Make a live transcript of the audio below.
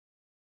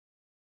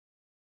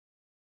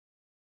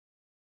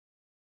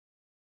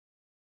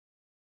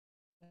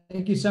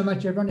Thank you so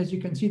much, everyone. As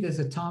you can see, there's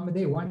a timer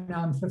there, 1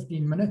 hour and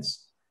 15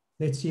 minutes.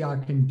 Let's see how I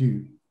can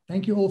do.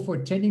 Thank you all for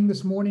attending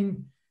this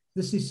morning.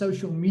 This is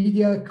social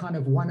media kind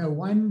of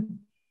 101.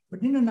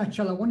 But in a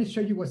nutshell, I want to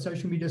show you what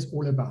social media is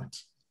all about.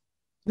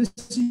 This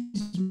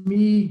is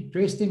me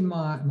dressed in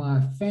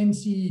my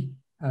fancy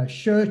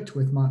shirt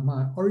with my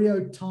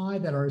Oreo tie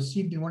that I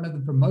received in one of the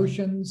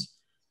promotions.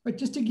 But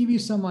just to give you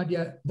some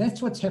idea,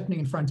 that's what's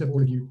happening in front of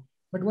all of you.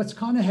 But what's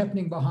kind of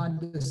happening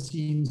behind the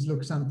scenes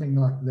looks something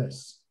like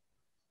this.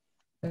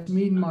 That's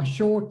me in my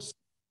shorts.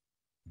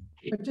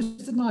 But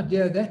just an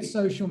idea, that's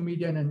social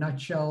media in a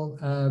nutshell.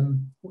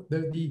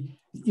 The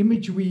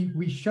image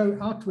we show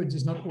outwards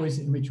is not always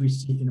the image we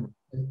see inward.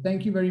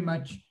 Thank you very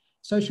much.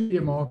 Social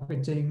media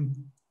marketing,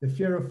 the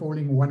fear of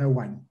falling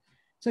 101.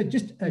 So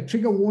just a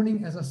trigger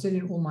warning, as I said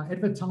in all my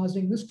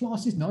advertising, this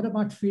class is not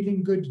about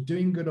feeling good,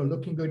 doing good, or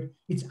looking good.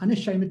 It's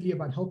unashamedly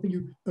about helping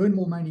you earn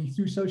more money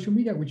through social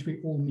media, which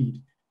we all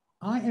need.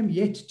 I am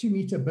yet to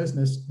meet a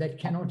business that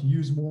cannot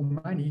use more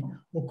money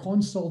or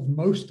can't solve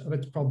most of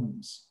its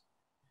problems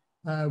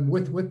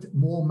with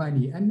more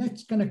money. And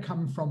that's going to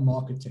come from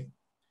marketing.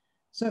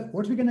 So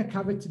what we're going to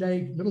cover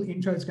today, little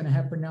intro is going to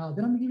happen now.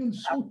 Then I'm going to give you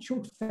a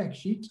short fact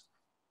sheet,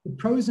 the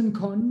pros and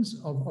cons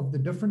of the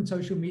different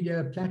social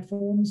media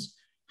platforms,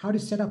 how to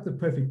set up the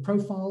perfect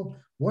profile,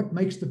 what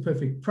makes the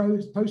perfect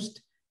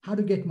post, how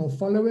to get more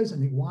followers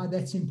and why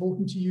that's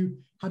important to you,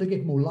 how to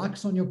get more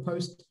likes on your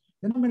post.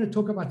 Then I'm going to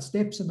talk about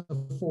steps and the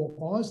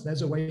 4 R's.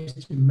 Those are ways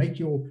to make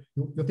your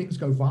things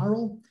go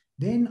viral.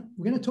 Then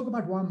we're going to talk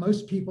about why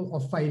most people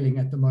are failing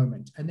at the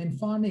moment. And then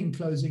finally, in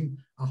closing,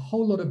 a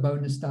whole lot of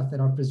bonus stuff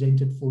that I've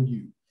presented for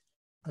you.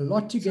 A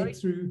lot to get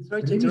through.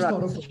 Sorry to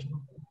interrupt.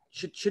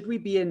 Should we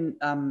be in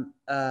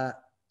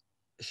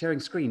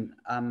sharing screen?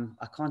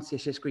 I can't see a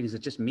share screen. Is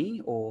it just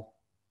me or?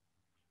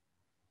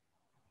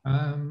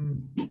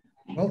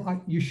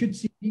 Well, you should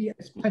see me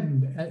as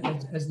pinned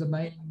as the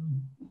main.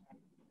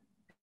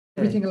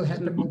 Everything will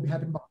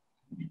happen by.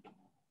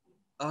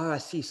 Oh, I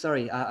see.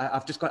 Sorry, I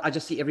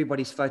just see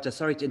everybody's photo.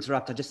 Sorry to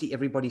interrupt. I just see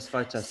everybody's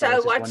photo.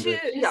 So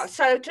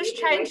so just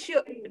change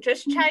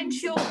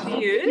your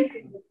view.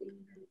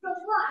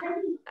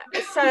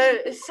 So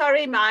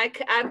sorry,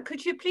 Mike.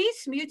 Could you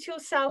please mute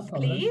yourself,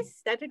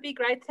 please? That would be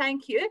great.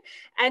 Thank you.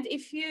 And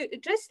if you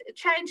just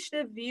change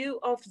the view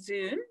of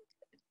Zoom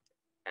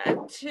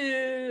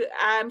to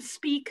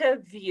speaker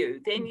view,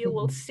 then you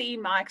will see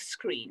Mike's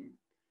screen.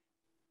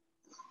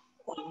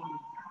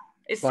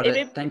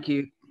 Thank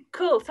you.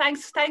 Cool.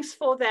 Thanks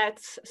for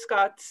that,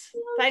 Scott.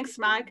 Thanks,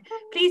 Mike.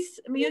 Please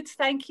mute.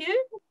 Thank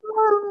you.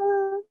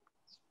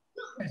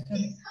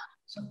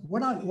 So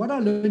what I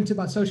learned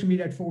about social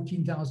media at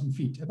 14,000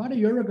 feet, about a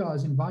year ago, I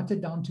was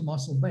invited down to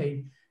Mossel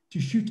Bay to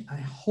shoot a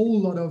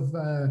whole lot of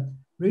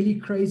really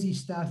crazy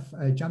stuff,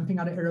 jumping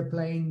out of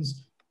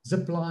airplanes,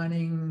 zip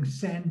lining,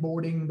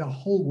 sandboarding, the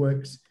whole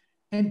works.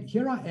 And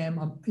here I am,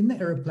 I'm in the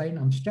airplane,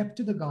 I'm strapped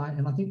to the guy,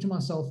 and I think to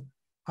myself,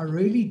 I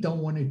really don't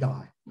want to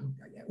die.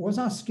 Was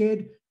I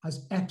scared? I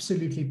was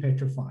absolutely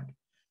petrified.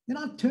 Then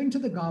I turned to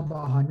the guy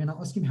behind me and I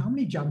asked him, how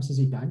many jumps has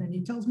he done? And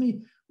he tells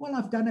me, well,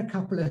 I've done a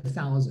couple of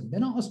thousand.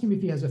 Then I asked him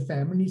if he has a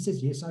family, and he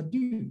says, yes, I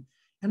do.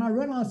 And I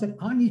realized that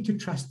I need to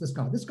trust this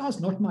guy. This guy's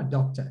not my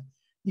doctor.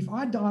 If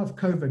I die of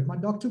COVID, my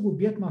doctor will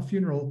be at my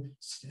funeral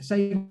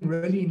saying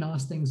really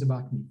nice things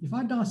about me. If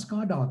I die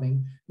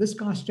skydiving, this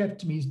guy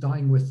strapped to me is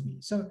dying with me.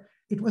 So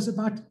it was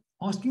about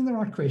asking the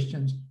right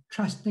questions,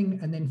 trusting,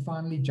 and then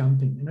finally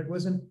jumping. And it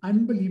was an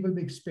unbelievable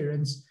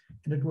experience.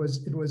 And it was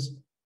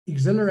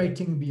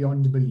exhilarating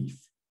beyond belief.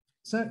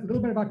 So a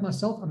little bit about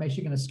myself. I'm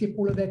actually going to skip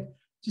all of that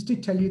just to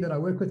tell you that I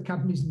work with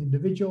companies and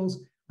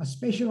individuals. I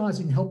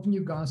specialize in helping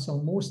you guys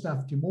sell more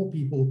stuff to more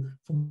people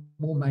for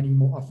more money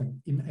more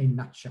often, in a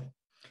nutshell.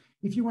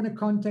 If you want to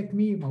contact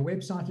me, my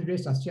website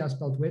address, I see I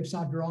spelled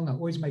website wrong. I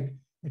always make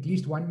at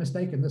least one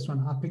mistake, and this one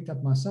I picked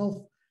up myself.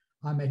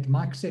 I'm at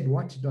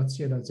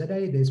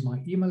mikesaidwhat.co.za. There's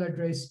my email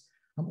address.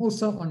 I'm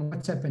also on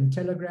WhatsApp and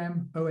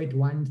Telegram,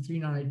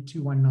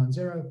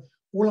 081-398-2190.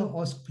 All I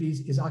ask,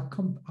 please, is I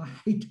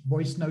hate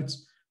voice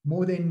notes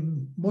more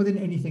than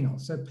anything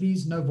else. So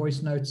please, no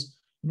voice notes.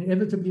 And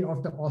inevitably,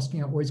 after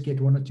asking, I always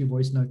get 1 or 2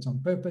 voice notes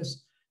on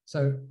purpose.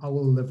 So I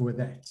will live with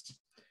that.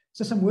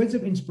 So some words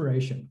of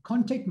inspiration.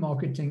 Content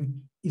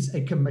marketing is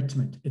a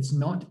commitment. It's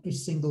not a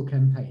single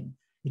campaign.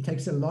 It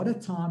takes a lot of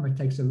time. It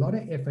takes a lot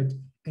of effort.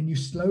 And you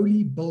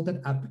slowly build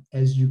it up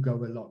as you go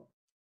along.